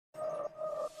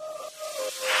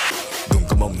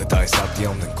눈금없는 달싹이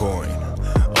없는 코인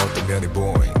어떤 면이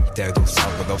보인 때도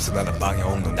상관없어 나는 방해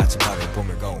없는 나침반을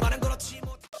보물고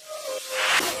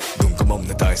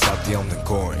눈금없는 달싹이 없는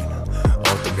코인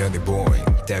어떤 면이 보인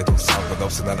때도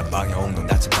상관없어 나는 방해 없는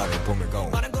나침반을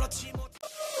보물고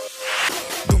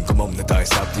눈금없는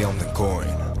달싹이 없는 코인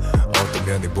어떤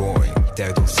면이 보인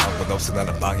때도 상관없어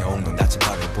나는 방해 없는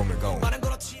나침반을 보물고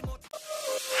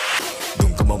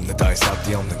눈금없는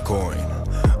달싹이 없는 코인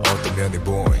어떤 면이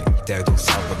보인 때도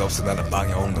상관없어 나는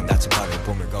방해 없는 나침반을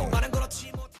보물고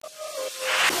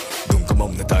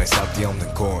눈금없는 달싹이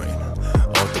없는 코인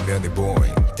어떤 면이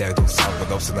보인 때도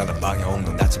상관없어 나는 방해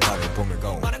없는 나침반을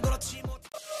보물고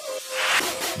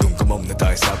눈금없는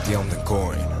달싹이 없는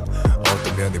코인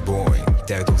어떤 면이 보인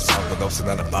때도 상관없어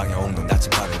나는 방해 없는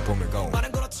나침반을 보물고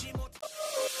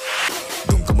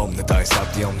눈금없는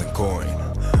달싹이 없는 코인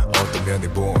어떤 면이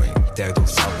보인 때도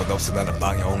상관없어 나는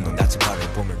방해 없는 나침반을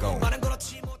보물고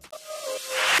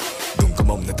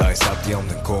눈금없는 달싹이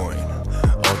없는 코인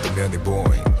어떤 면이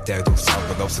보인 때도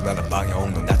상관없어 나는 방해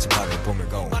없는 나침반을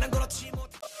보물고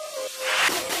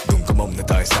눈금없는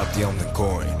달싹이 없는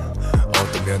코인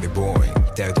어떤 면이 보인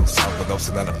때도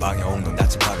상관없어 나는 방해 없는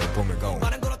나침반을 보물고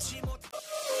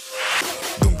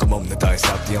눈금없는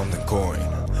달싹이 없는 코인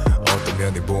어떤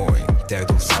면이 보인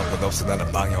때도 상관없어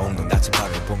나는 방해 없는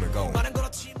나침반을 보물고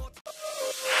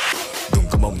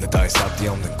눈금없는 달싹이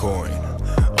없는 코인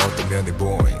어떤 면이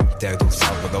보인 때도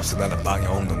상관없어 나는 방해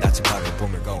없는 나침반을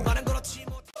보물고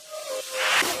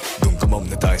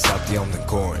눈금없는 달싹이 없는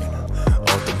코인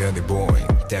어떤 면이 보인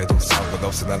때도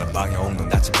상관없어 나는 방해 없는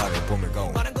나침반을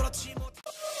보물고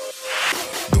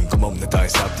눈금없는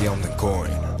달싹이 없는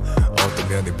코인 어떤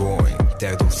면이 보인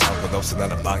때도 상관없어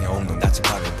나는 방해 없는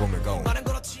나침반을 보물고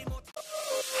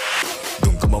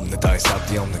눈금없는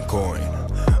달싹이 없는 코인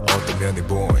어떤 면이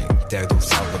보인 때도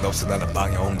상관없어 나는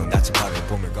방해 없는 나침반을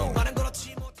보물고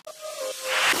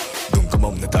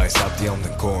눈금없는 달싹이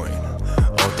없는 코인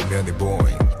어떤 면이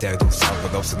보인 때도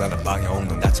상관없어 나는 방해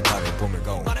없는 나침반을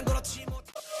보물고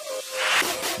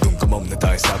눈금없는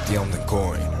달싹이 없는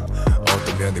코인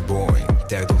어떤 면이 보인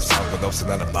때도 상관없어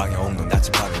나는 방해 없는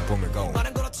나침반을 보물고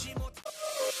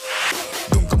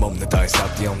눈금없는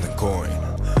달싹이 없는 코인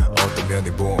어떤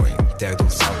면이 보인 때도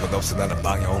상관없어 나는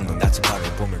방해 없는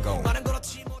나침반을 보물고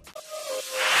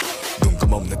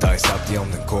눈금없는 달싹이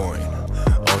없는 코인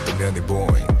어떤 면이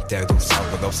보인 때도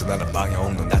상관없어 나는 방해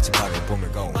없는 나침반을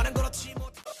보물고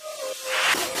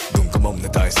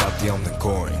눈금없는 달싹이 없는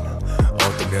코인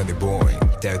어떤 면이 보인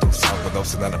때도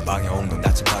상관없어 나는 방해 없는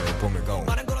나침반을 보물고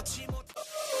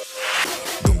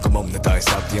눈금없는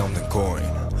달싹이 없는 코인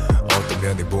어떤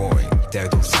면이 보인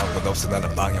때도 상관없어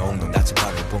나는 방해 없는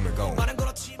나침반을 보물고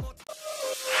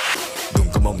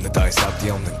눈금없는 달싹이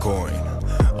없는 코인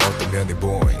어떤 면이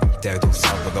보인 때도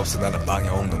상관없어 나는 방해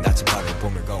없는 나침반을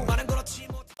보물고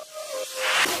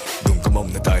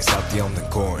눈금없는 달싹이 없는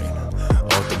코인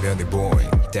어떤 면이 보인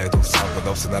때도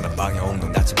상관없어 나는 방해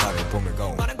없는 나침반을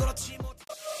보물고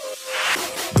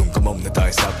눈금없는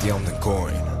달싹이 없는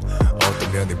코인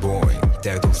어떤 면이 보인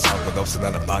때도 상관없어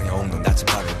나는 방해 없는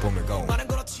나침반을 보물고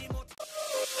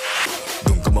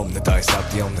눈금없는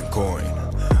달싹이 없는 코인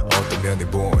어떤 면이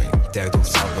보인 때도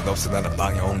상관없어 나는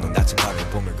방해 없는 나침반을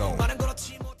보물고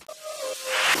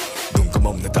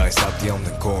눈금없는 달싹이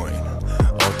없는 코인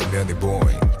어떤 면이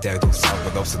보인 때도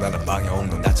상관없어 나는 방해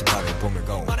없는 나침반을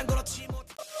보물고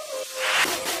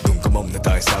눈금없는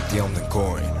달싹이 없는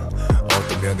코인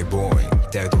어떤 면이 보인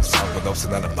때도 상관없어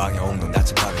나는 방해 없는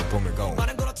나침반을 보물고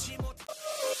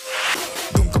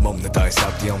눈금없는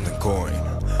달싹이 없는 코인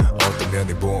어떤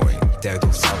면이 보인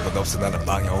때도 상관없어 나는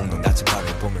방해 없는 나침반을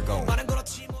보물고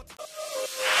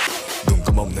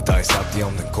눈금없는 달싹이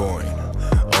없는 코인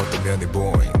어떤 면이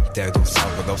보인 때도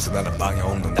상관없어 나는 방해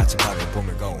없는 나침반을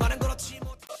보물고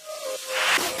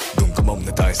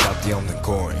눈금없는 달싹이 없는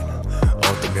코인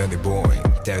어떤 면이 보인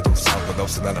때도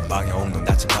상관없어 나는 방해 없는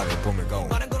나침반을 보물고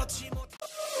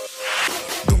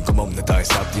눈금없는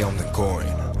달싹이 없는 코인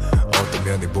어떤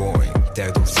면이 보인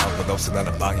때도 상관없어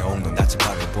나는 방해 없는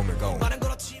나침반을 보물고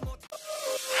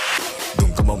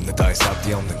눈금없는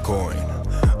달싹이 없는 코인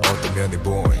어떤 면이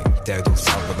보인 때도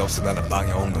상관없어 나는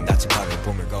방해 없는 나침반을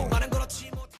보물고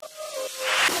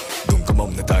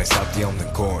눈금없는 달싹이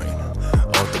없는 코인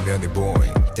어떤 면이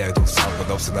보인 때도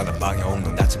상관없어 나는 방해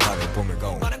없는 나침반을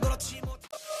보물고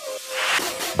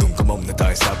눈금없는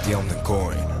달싹이 없는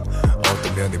코인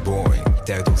어떤 면이 보인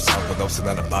때도 상관없어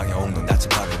나는 방해 없는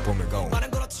나침반을 보물고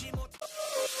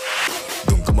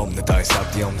눈금없는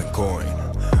달싹이 없는 코인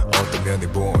어떤 면이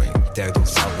보인 때도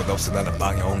상관없어 나는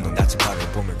방해 없는 나침반을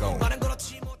보물고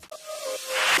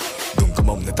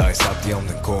눈금없는 달싹이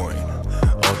없는 코인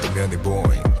어떤 면이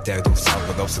보인 때도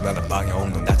상관없어 나는 방해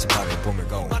없는 나침반을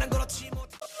보물고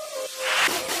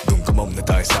눈금없는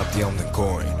따위 싹기 없는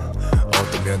코인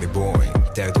어떤 면이 보인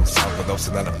때도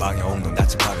상관없어 나는 방해 없는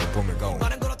나침반을 보물고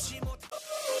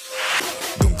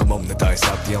눈금없는 따위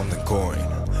싹기 없는 코인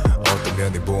어떤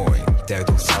면이 보인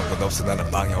때도 상관없어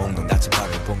나는 방해 없는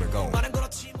나침반을 보물고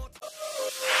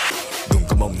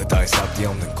눈금없는 따위 싹기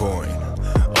없는 코인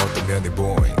어떤 면이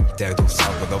보인 때도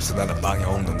상관없어 나는 방해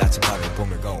없는 나침반을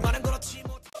보물고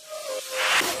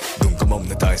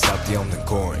눈금없는 따위 싹기 없는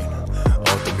코인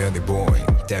어떤 면이 보인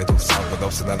때도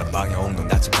상관없어 나는 방해 없는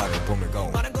나침반을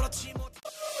보물고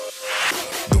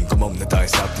눈금없는 따위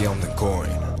싹기 없는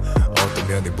코인 어떤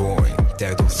면이 보인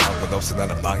때도 상관없어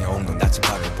나는 방해 없는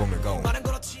나침반을 보물고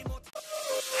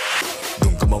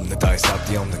눈금없는 따위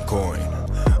싹기 없는 코인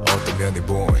어떤 면이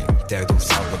보인 때도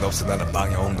상관없어 나는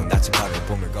방해 없는 나침반을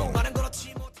보물고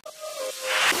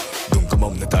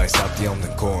눈금없는 따위 싹기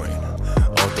없는 코인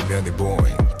어떤 면이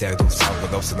보인 때도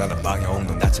상관없어 나는 방해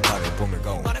없는 나침반을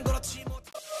보물고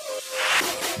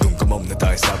눈금없는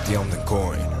따위 싹기 없는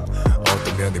코인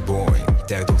어떤 면이 보인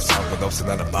때도 상관없어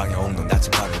나는 방해 없는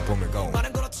나침반을 보물고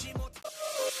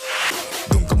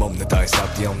눈금없는 따위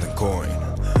싹기 없는 코인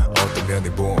어떤 면이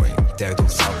보인 때도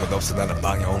상관없어 나는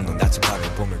방해 없는 나침반을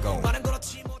보물고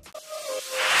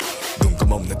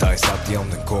눈금없는 따위 싹기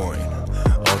없는 코인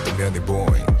어떤 면이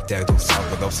보인 때도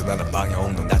상관없어 나는 방해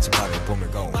없는 나침반을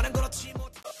보물고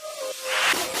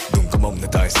눈금없는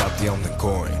따위 싹기 없는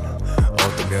코인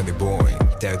어떤 면이 보인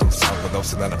때도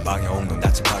상관없어 나는 방해 없는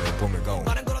나침반을 보물고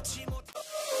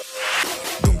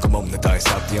눈금없는 따위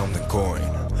싹기 없는 코인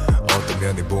어떤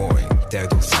면이 보인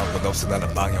때도 상관없어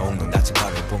나는 방해 없는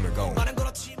나침반을 보물고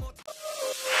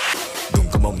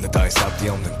눈금없는 따위 싹기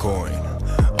없는 코인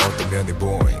어떤 면이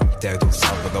보인 때도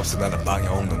상관없어 나는 방해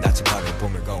없는 나침반을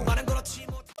보물고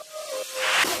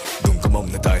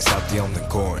눈금없는 따위 싹기 없는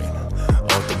코인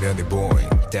어떤 면이 보인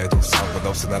때도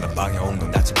상관없어 나는 방해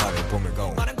없는 나침반을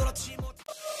보물고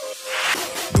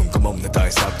눈금없는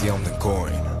따위 싹기 없는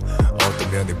코인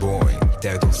어떤 면이 보인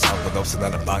때도 상관없어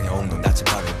나는 방해 없는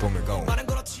나침반을 보물고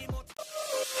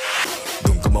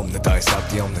눈금없는 따위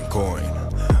싹기 없는 코인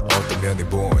어떤 면이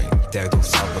보인 때도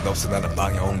상관없어 나는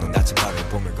방해 없는 나침반을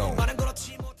보물고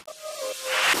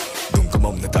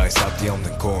눈금없는 따위 싹기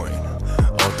없는 코인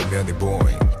어떤 면이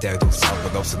보인 때도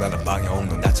상관없어 나는 방해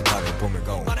없는 나침반을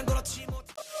보물고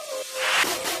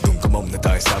눈금없는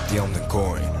따위 싹기 없는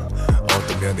코인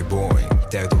어떤 면이 보인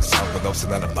때도 상관없어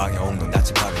나는 방해 없는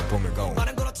나침반을 보물고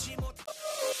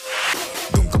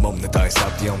눈금없는 따위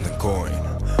싹기 없는 코인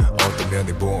어떤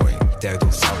면이 보인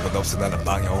때도 상관없어 나는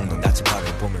방해 없는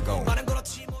나침반을 보물고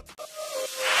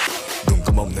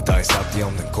눈금없는 따위 싹기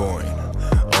없는 코인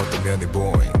어떤 면이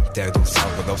보인 때도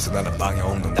상관없어 나는 방해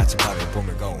없는 나침반을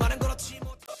보물고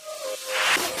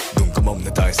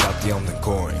눈금없는 따위 싹기 없는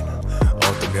코인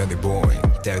어떤 면이 보인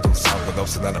때도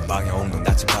상관없어 나는 방해 없는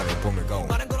나침반을 보물고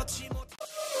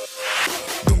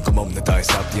눈금없는 따위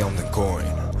싹기 없는 코인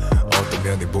어떤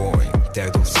면이 보인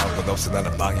때도 상관없어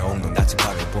나는 방해 없는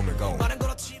나침반을 보물고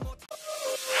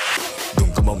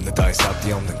눈금없는 따위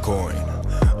싹기 없는 코인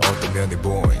어떤 면이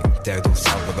보인 때도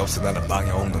상관없어 나는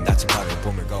방해 없는 나침반을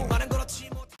보물고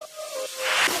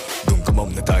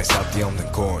눈금없는 따위 싹기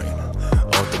없는 코인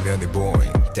어떤 면이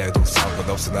보인 때도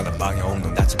상관없어 나는 방해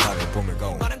없는 나침반을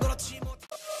보물고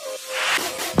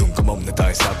눈금없는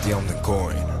따위 싹기 없는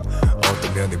코인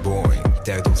어떤 면이 보인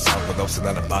때도 상관없어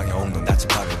나는 방해 없는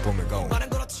나침반을 보물고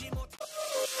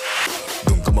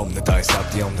눈금없는 따위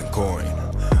싹기 없는 코인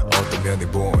어떤 면이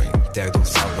보인 때도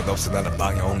상관없어 나는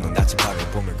방해 없는 나침반을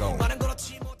보물고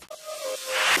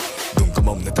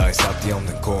눈금없는 따위 싹기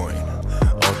없는 코인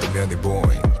어떤 면이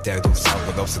보인 때도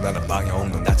상관없어 나는 방해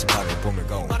없는 나침반을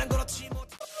보물고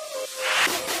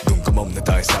눈금없는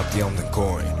따위 싹기 없는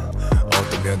코인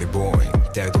어떤 면이 보인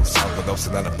때도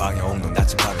상관없어 나는 방해 없는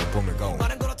나침반을 보물고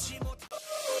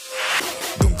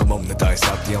눈금없는 따위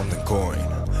싹기 없는 코인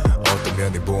어떤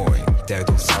면이 보인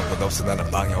때도 상관없어 나는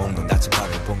방해 없는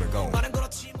나침반을 보물고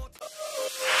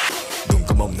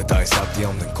눈금없는 따위 싹기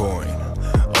없는 코인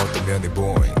어떤 면이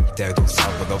보인 때도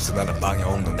상관없어 나는 방해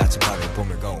없는 나침반을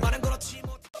보물고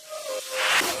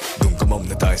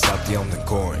눈금없는 따위 싹기 없는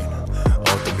코인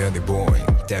어떤 면이 보인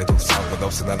때도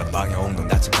상관없어 나는 방해 없는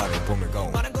나침반을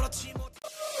보물고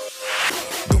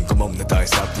눈금없는 따위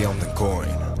싹기 없는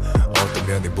코인 어떤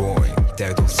면이 보인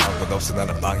때도 상관없어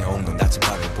나는 방해 없는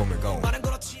나침반을 보물고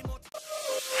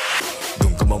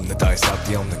눈금없는 따위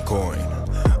싹기 없는 코인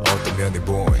어떤 면이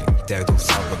보인 때도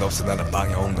상관없어 나는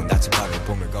방해 없는 나침반을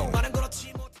보물고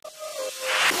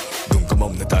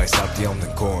눈금없는 따위 싹기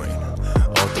없는 코인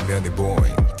어떤 면이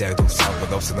보인 때도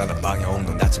상관없어 나는 방해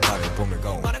없는 나침반을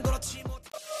보물고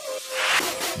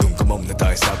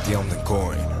싹이 없는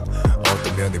코인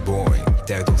어떤 면이 보인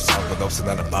때도 상관없어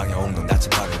나는 방해 없는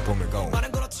나침반을 보물고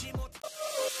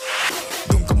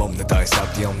눈금없는 따위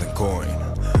싹이 없는 코인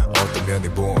어떤 면이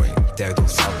보인 때도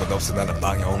상관없어 나는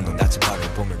방해 없는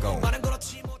나침반을 보물고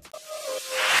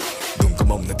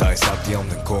눈금없는 따위 싹이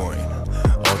없는 코인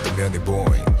어떤 면이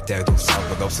보인 때도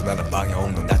상관없어 나는 방해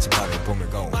없는 나침반을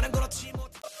보물고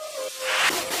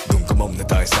눈금없는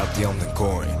따위 싹이 없는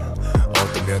코인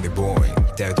어떤 면이 보인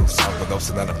때도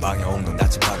상관없어 나는 방해 없는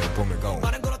나침반을 보물고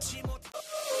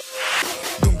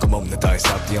눈금없는 따위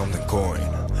싹이 없는 코인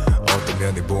어떤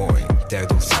면이 보인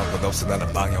때도 상관없어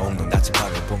나는 방해 없는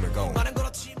나침반을 보물고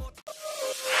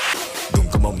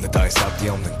눈금없는 따위 싹이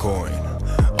없는 코인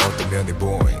어떤 면이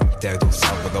보인 때도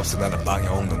상관없어 나는 방해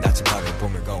없는 나침반을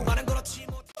보물고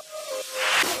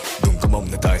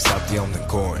눈금없는 따위 싹이 없는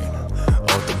코인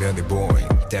어떤 면이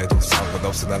보인 때도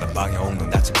상관없어 나는 방해 없는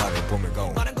나침반을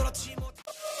보물고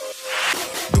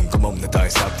눈금없는 따위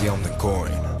싹이 없는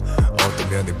코인 어떤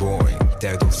면이 보인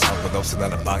때도 상관없어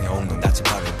나는 방해 없는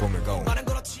나침반을 보물고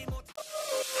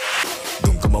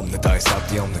눈금없는 따위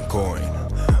싹이 없는 코인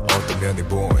어떤 면이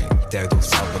보인 때도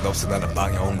상관없어 나는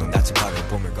방해 없는 나침반을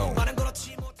보물고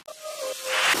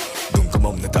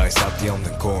눈금없는 따위 싹이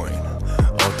없는 코인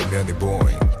어떤 면이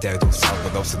보인 때도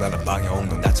상관없어 나는 방해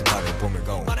없는 나침반을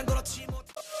보물고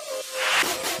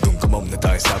눈금없는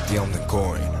따위 싹이 없는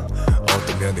코인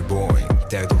어떤 면이 보인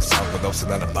때도 상관없어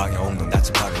나는 방해 없는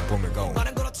나침반을 보물고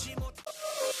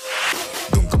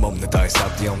눈금없는 따위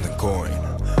싹이 없는 코인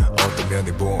어떤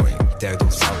면이 보인 때도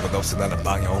상관없어 나는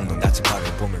방해 없는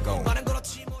나침반을 보물고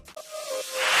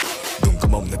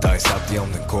눈금없는 따위 싹이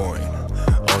없는 코인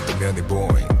어떤 면이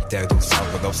보인 때도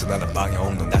상관없어 나는 방해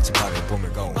없는 나침반을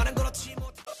보물고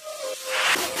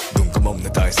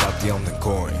눈금없는 따위 싹이 없는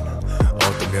코인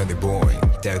어떤 면이 보인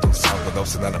때도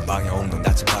상관없어 나는 방해 없는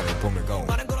나침반을 보물고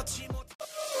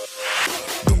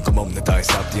눈금없는 따위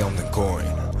싹이 없는 코인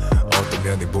어떤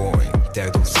면이 보인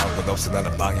때도 상관없어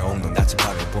나는 방해 없는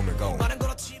나침반을 보물고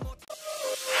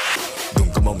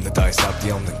눈금없는 따위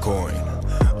싹이 없는 코인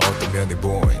어떤 면이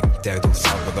보인 때도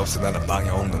상관없어 나는 방해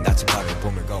없는 나침반을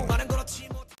보물고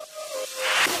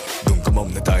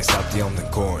눈금없는 따위 싹이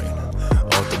없는 코인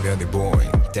어떤 면이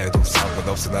보인 때도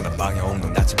상관없어 나는 방해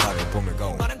없는 나침반을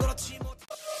보물고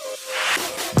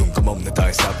눈금없는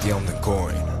따위 싹이 없는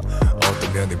코인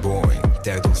어떤 면이 보인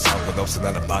때도 상관없어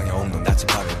나는 방해 없는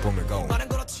나침반을 보물고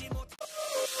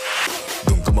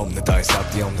눈금없는 따위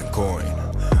싹이 없는 코인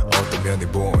어떤 면이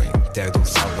보인 때도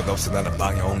상관없어 나는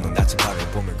방해 없는 나침반을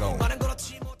보물고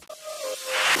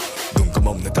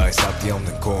눈금없는 따위 싹이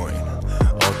없는 코인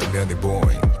어떤 면이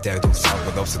보인 때도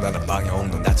상관없어 나는 방해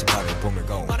없는 나침반을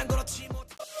보물고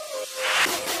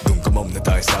눈금없는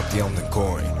따위 싹이 없는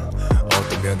코인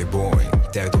어떤 면이 보인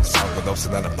때도 상관없어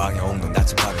나는 방해 없는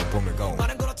나침반을 보물고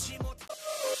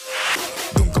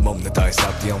눈금없는 따위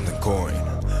싹이 없는 코인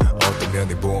어떤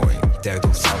면이 보인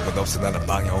때도 상관없어 나는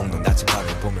방해 없는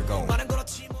나침반을 보물고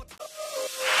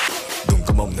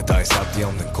눈금없는 따위 싹이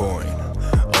없는 코인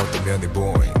어떤 면이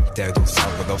보인 때도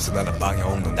상관없어 나는 방해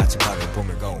없는 나침반을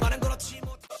보물고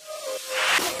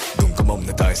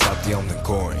눈금없는 따위 싹이 없는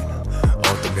코인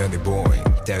어떤 면이 보인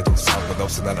때도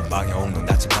상관없어 나는 방해 없는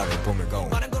나침반을 보물고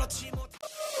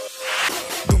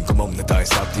눈금없는 따위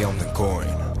싹이 없는 코인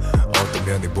어떤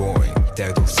면이 보인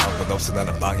때도 상관없어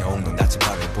나는 방해 없는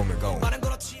나침반을 보물고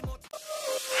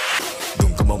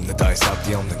눈금없는 따위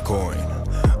싹이 없는 코인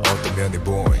어떤 면이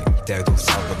보인 때도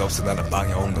상관없어 나는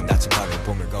방해 없는 나침반을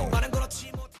보물고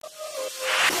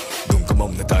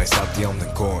눈금없는 따위 싹이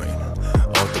없는 코인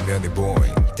어떤 면이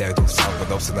보인 때도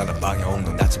상관없어 나는 방해 없는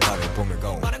나침반을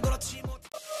보물고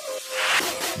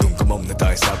눈금없는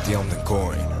따위 싹이 없는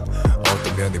코인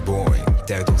어떤 면이 보인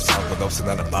때도 상관없어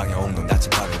나는 방해 없는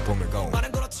나침반을 보물고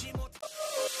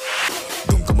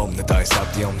눈금없는 따위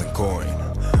싹이 없는 코인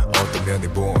어떤 면이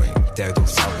보인 때도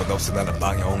상관없어 나는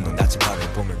방해 없는 나침반을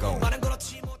보물고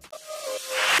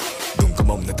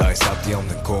눈금없는 따위 싹이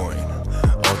없는 코인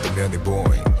어떤 면이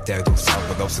보인 때도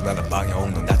상관없어 나는 방해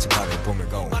없는 나침반을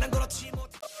보물고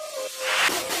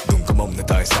눈금없는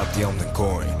따위 싹이 없는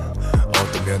코인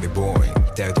어떤 면이 보인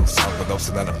때도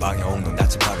상관없어 나는 방해 없는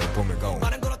나침반을 보물고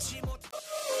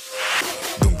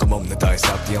눈금없는 따위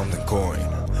싹이 없는 코인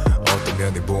어떤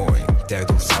면이 보인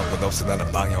때도 상관없어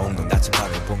나는 방해 없는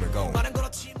나침반을 보물고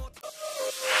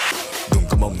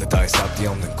눈금없는 따위 싹이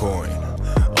없는 코인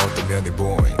어떤 면이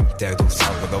보인 때도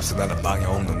상관없어 나는 방해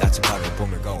없는 나침반을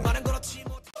보물고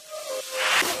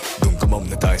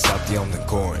눈금없는 따위 싹이 없는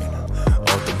코인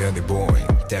어떤 면이 보인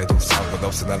때도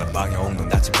상관없어 나는 방해 없는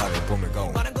나침반을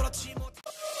보물고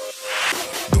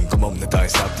눈금없는 따위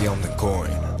싹이 없는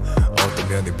코인 어떤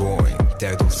면이 보인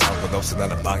때도 상관없어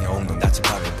나는 방향 없는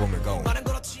나침반에 봄을 고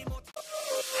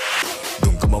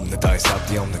눈감 없는 다이스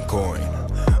앞뒤 없는 코인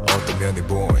어떤 면이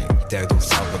보인 때도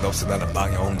상관없어 나는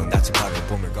방향 없는 나침반에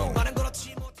봄을 고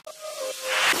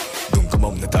눈감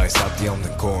없는 다이스 앞뒤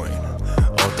없는 코인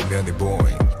어떤 면이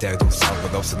보인 때도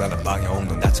상관없어 나는 방향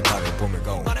없는 나침반에 봄을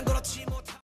고